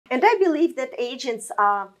And I believe that agents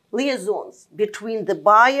are liaisons between the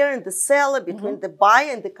buyer and the seller, between the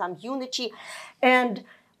buyer and the community. And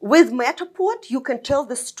with Matterport, you can tell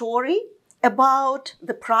the story about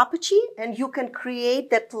the property, and you can create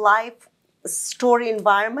that live story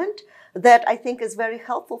environment that I think is very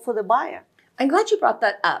helpful for the buyer. I'm glad you brought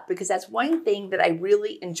that up, because that's one thing that I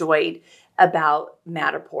really enjoyed about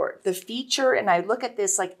Matterport. The feature, and I look at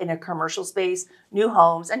this like in a commercial space, new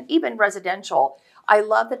homes, and even residential. I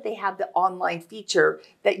love that they have the online feature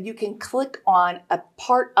that you can click on a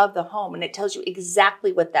part of the home and it tells you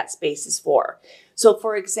exactly what that space is for. So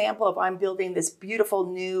for example, if I'm building this beautiful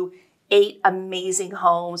new 8 amazing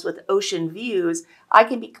homes with ocean views, I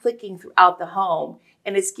can be clicking throughout the home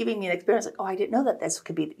and it's giving me an experience like, oh, I didn't know that this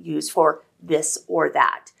could be used for this or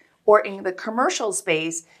that. Or in the commercial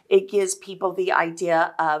space, it gives people the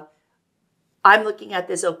idea of, I'm looking at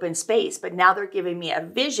this open space, but now they're giving me a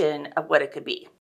vision of what it could be.